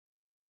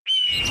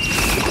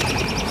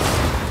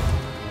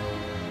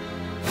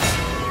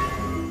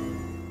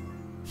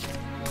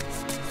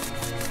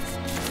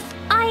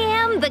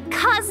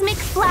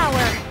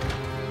flower!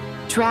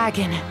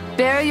 Dragon,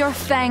 bare your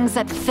fangs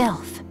at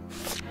filth.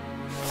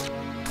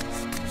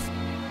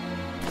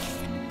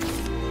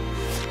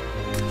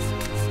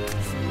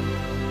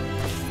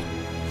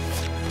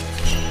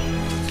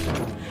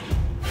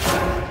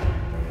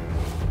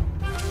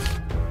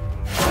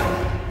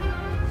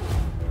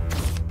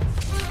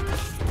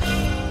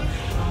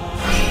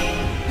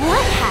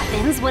 What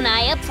happens when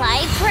I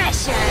apply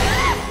pressure?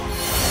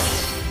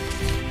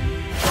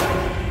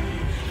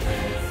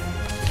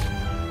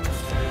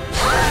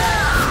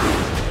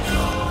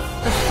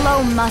 The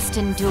flow must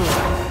endure.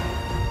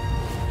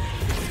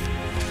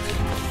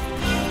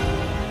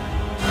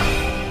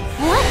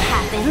 What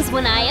happens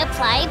when I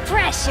apply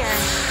pressure?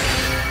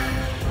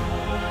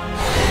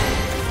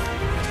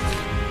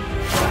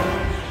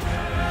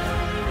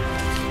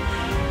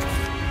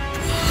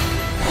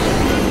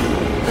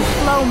 The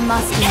flow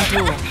must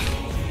endure.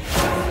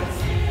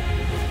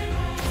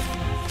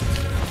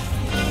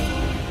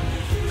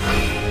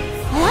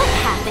 What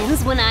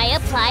happens when I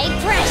apply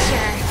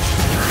pressure?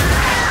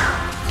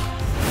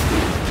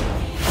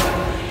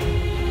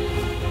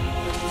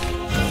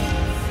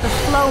 The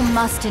flow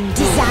must endure.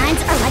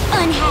 Designs are like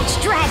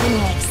unhatched dragon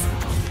eggs.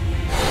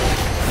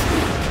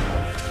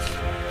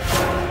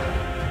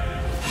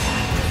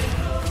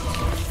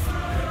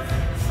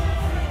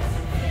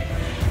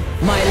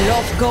 My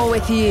love go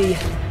with ye.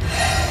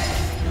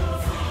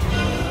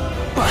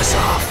 Buzz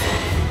off.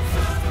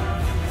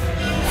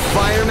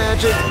 Fire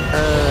magic?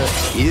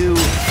 You.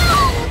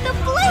 Oh, the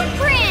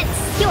blueprints!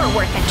 You're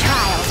worth a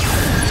trial.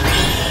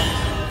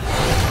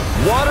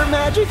 Water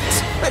magic?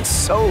 That's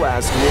so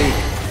last week.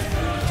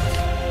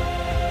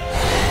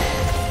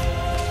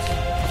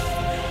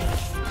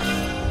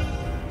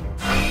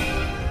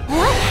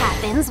 What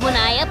happens when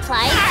I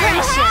apply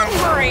pressure?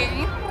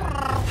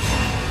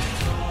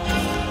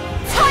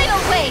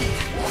 Tidal wave!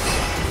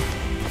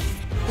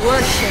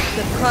 Worship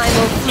the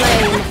primal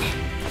flame.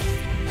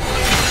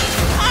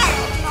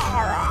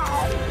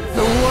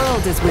 The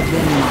world is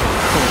within my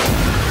core.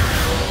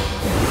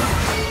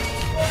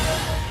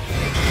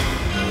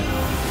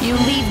 You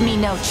leave me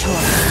no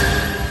choice.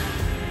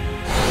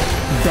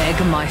 Beg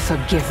my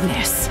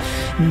forgiveness.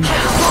 Now.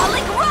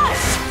 Hydraulic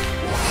rush!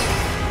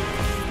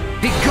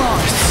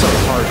 Begone! So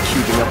hard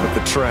keeping up with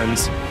the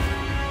trends.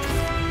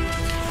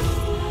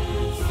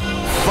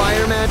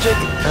 Fire magic?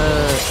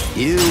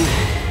 You.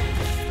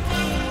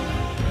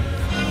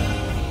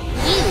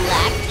 You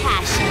lack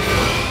passion.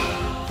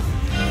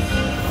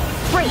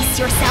 Brace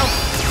yourself.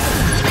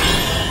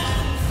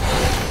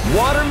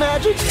 Water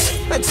magic?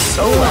 That's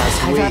so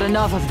last I've week. had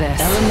enough of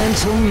this.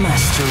 Elemental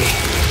mastery.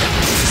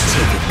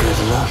 Take a good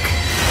look.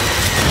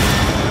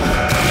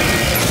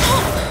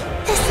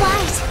 This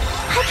light,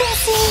 I can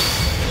see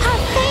our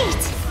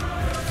fate.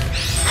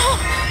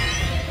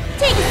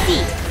 Take a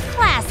seat.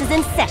 Class is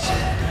in session.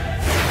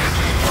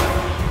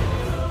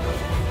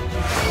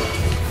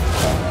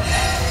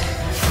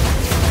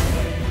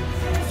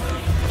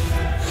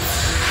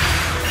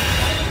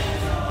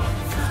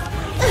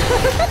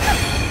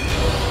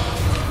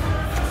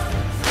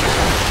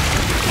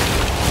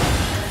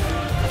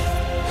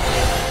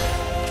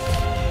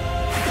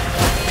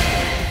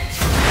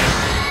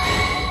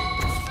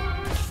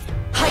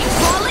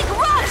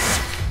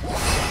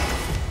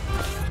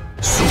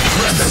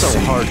 So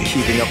hard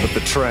keeping up with the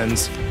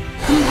trends.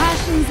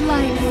 Compassion's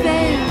light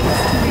fails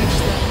to reach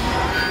them.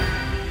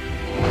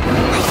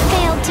 I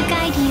failed to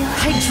guide you.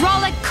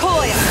 Hydraulic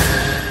coil!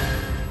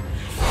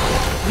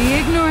 The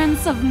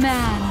ignorance of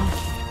man.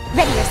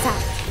 Ready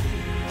yourself.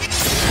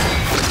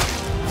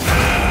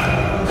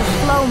 The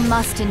flow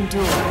must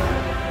endure.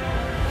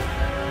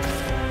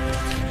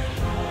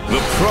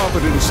 The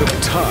providence of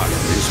time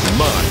is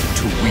mine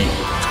to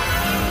wield.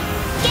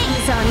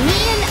 Gaze on me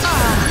in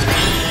awe.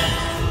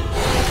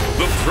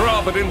 The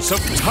providence of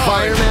time.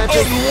 Fire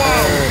magic?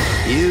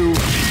 You.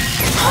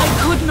 I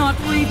could not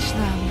reach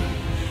them.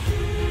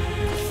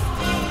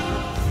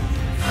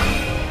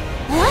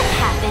 What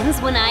happens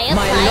when I apply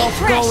My love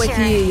pressure? go with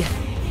ye.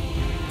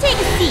 Take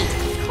a seat.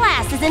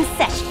 Class is in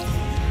session.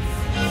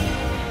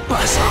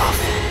 Buzz off.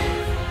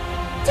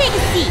 Take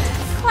a seat.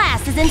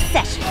 Class is in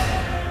session.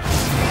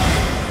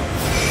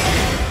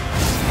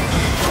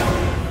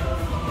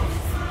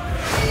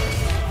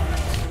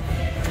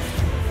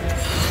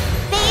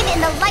 Bathe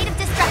in the light of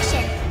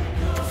destruction.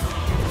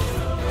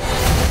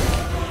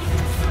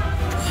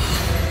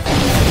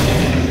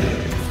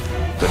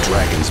 The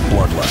dragon's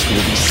bloodlust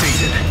will be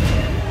sated.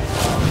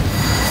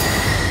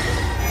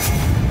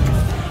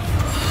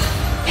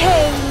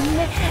 Pain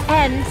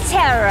and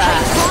terror.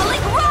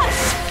 Hydraulic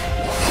rush!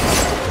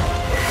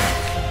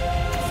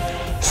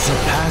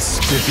 Surpass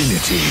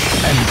divinity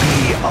and be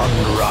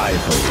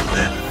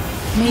unrivaled.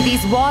 May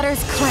these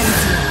waters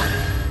cleanse you.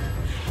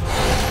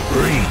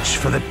 Reach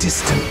for the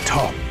distant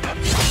top.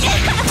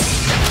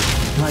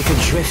 Like a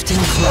drifting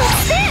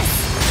cloud.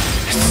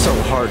 So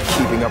hard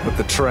keeping up with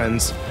the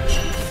trends.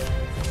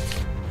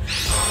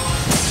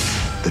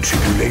 The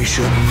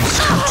tribulations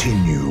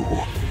continue.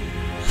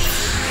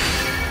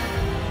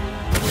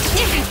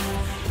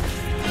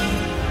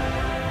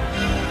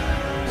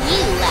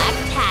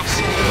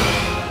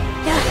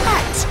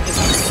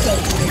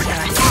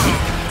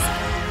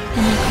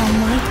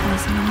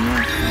 microcosm in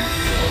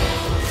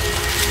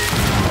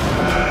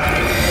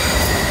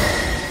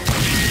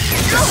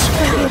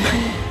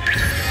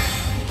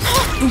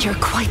your You're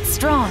quite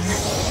strong.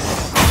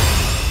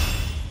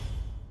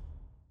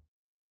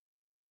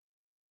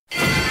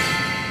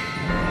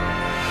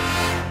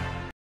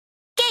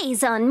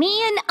 Gaze on me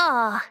in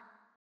awe.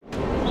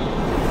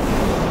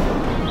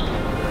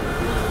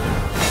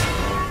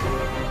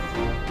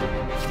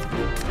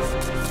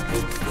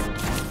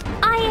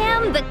 I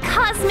am the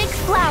cosmic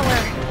flower.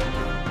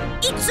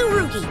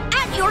 Itsurugi,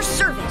 at your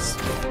service.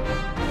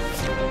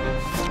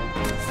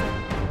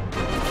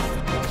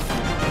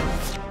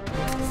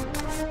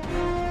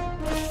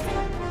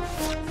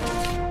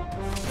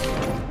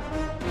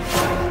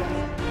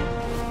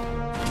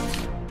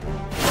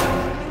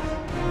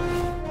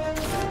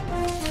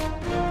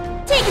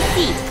 Take a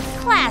seat.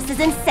 Class is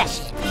in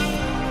session.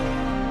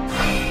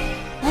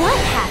 What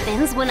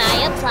happens when I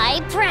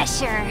apply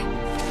pressure?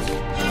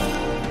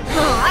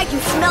 Oh, I can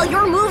smell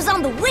your moves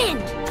on the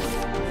wind.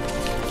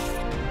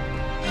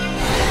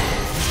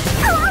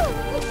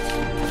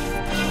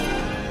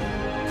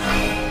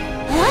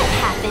 What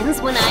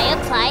happens when I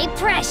apply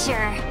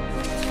pressure?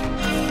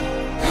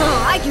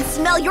 Oh, I can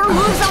smell your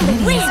moves on the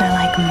These wind. are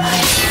like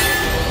mice.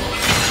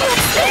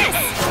 What's this?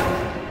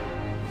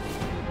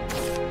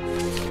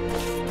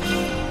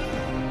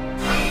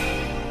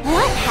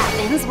 What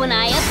happens when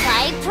I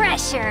apply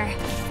pressure?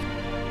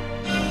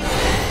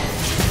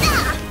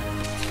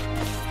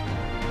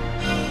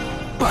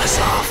 Buzz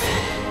off.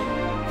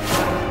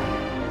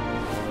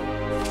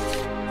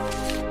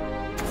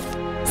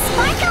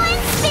 Sparkle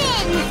and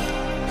spin!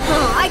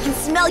 Oh, I can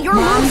smell your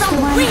Mom's moves the on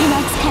the one who wind.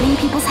 likes petting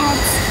people's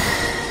heads.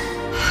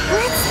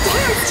 Let's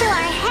dance till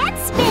our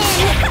heads spin!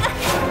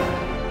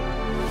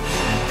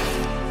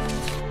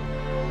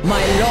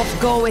 My love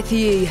go with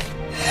ye.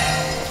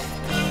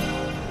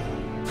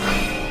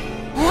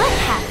 What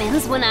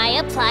happens when I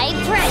apply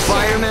pressure?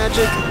 Fire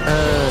magic?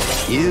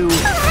 You.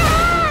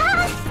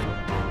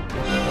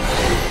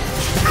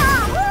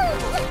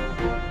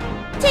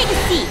 Take a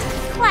seat.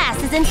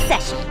 Class is in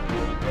session.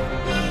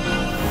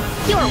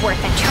 You're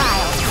worth a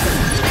trial.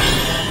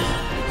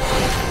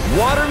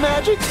 Water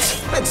magic?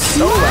 That's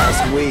so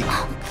last week.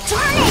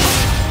 Darn it!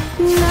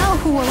 Now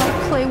who will I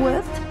play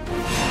with?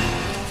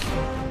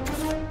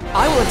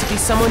 I want to be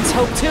someone's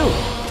hope too.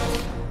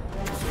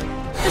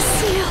 The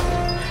seal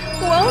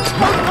won't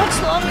hold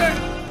much longer.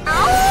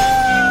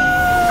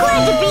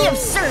 Glad to be of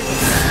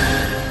service.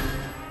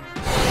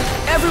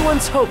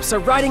 Everyone's hopes are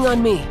riding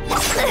on me.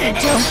 I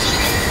don't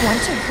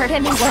want to hurt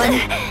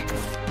anyone.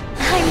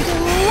 I'm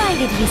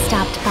delighted he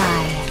stopped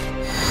by.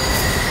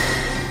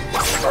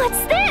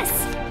 What's this?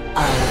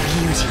 A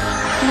beauty.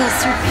 Will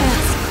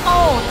surpass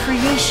all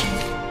creation.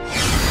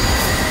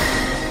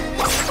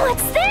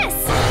 What's this?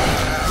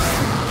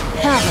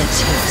 Have a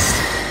taste.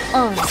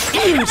 Oh,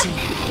 beauty.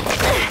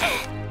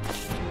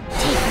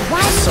 Take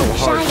one So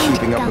hard giant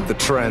keeping up gulp. with the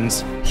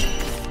trends.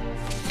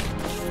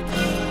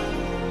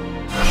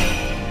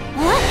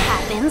 What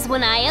happens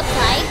when I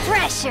apply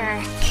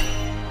pressure?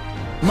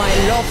 My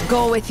love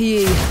go with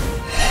ye. And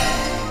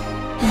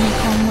they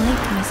call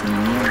microcosm in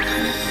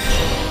your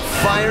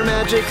Fire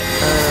magic?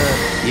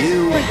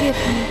 You. Forgive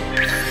me.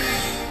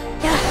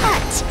 Your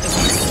heart is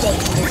as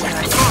stable as your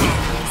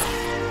hands.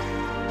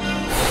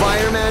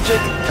 Fire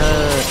magic?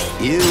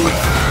 You.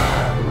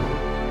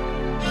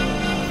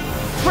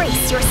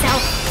 Brace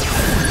yourself.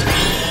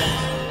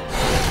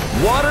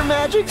 Water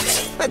magic?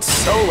 That's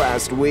so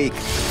last week.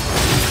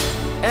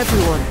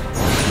 Everyone,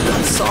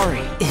 I'm sorry.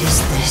 Is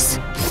this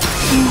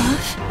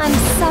love? I'm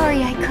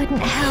sorry I couldn't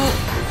help.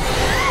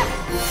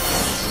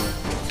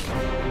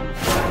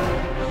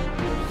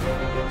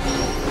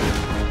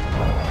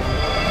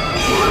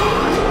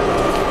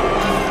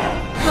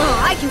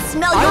 Oh, I can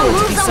smell I your want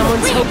to be moves on the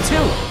someone's wind. hope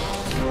too.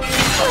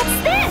 What's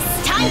this?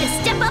 Time to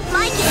step up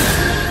my game.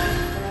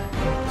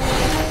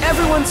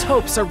 Everyone's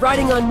hopes are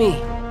riding on me.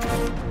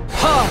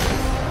 Ha!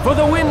 For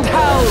the wind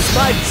howls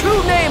my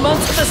true name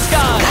unto the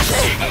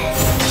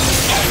skies.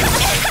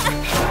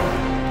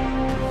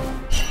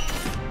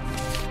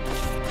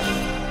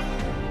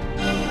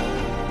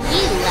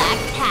 You lack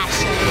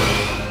passion.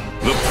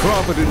 The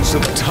providence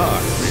of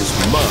time is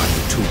mine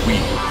to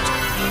wield.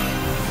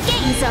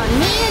 Gaze on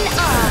me in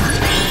awe.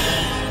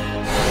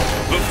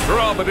 The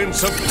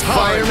providence of time.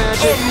 Fire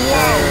magic?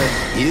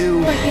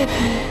 You. Forgive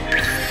me.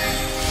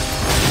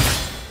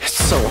 It's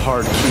so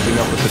hard keeping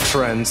up with the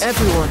trends.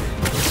 Everyone,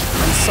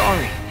 I'm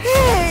sorry.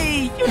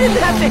 Hey, you didn't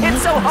have to hit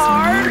so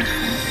hard.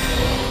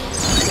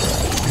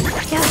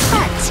 Your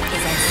heart is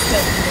as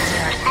stable as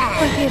your hand.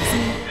 Forgive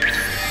me.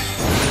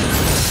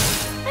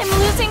 I'm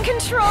losing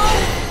control.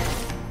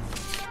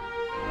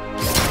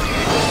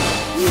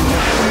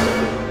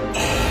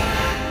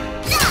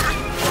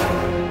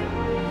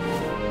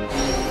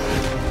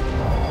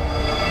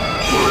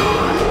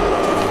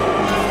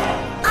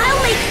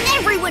 I'll make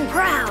everyone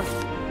proud.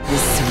 The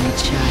sweet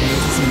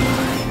child is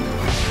mine.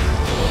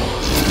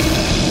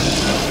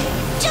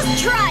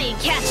 Just try and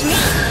catch me.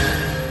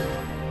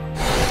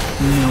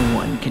 No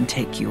one can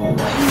take you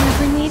away. You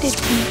never needed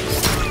me.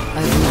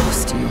 I've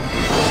lost you.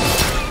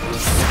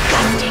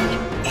 Disgusting.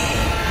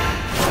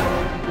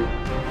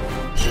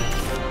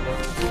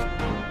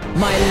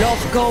 My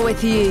love go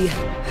with ye.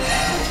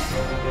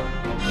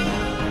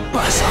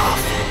 Buzz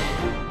off.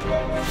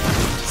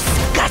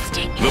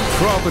 Disgusting. The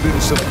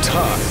providence of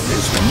time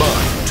is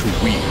mine to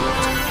wield.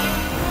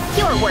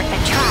 You're worth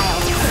a trial.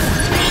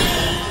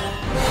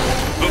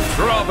 The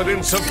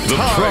providence of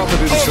time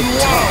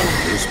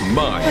is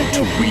mine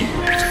to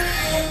wield.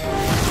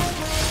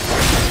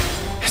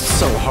 It's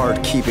so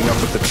hard keeping up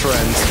with the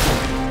trends.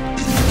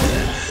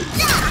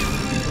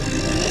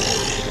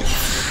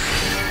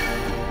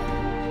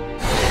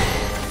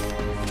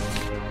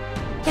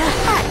 The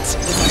hut is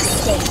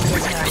safe in your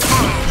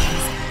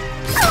hands.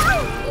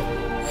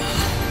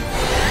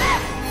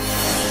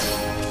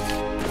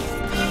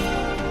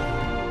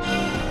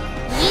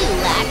 You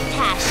lack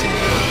passion.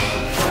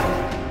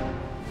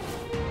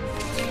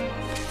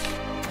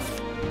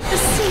 The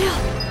seal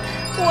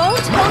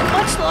won't hold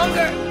much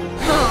longer.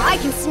 Oh, I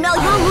can smell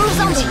your moves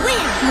on the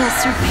wind. Will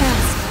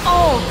surpass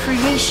all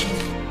creation.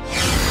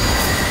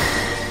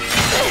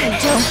 I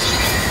don't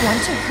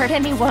want to hurt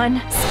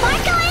anyone.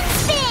 Sparkle and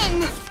spin.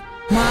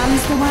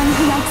 Mom's the one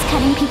who likes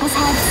cutting people's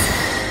heads.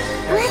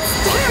 Let's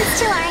dance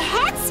till our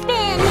heads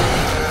spin.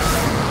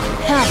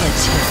 Have a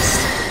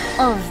taste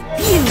of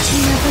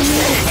beauty.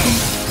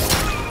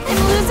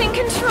 I'm losing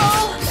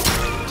control.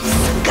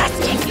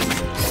 Disgusting.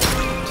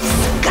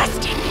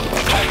 Disgusting.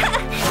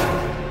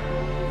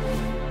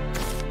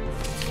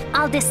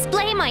 I'll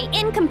display my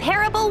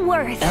incomparable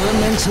worth.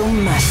 Elemental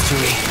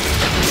mastery.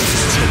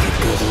 Just take a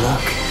good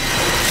look.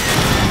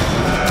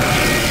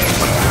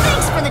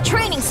 Thanks for the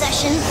training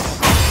session.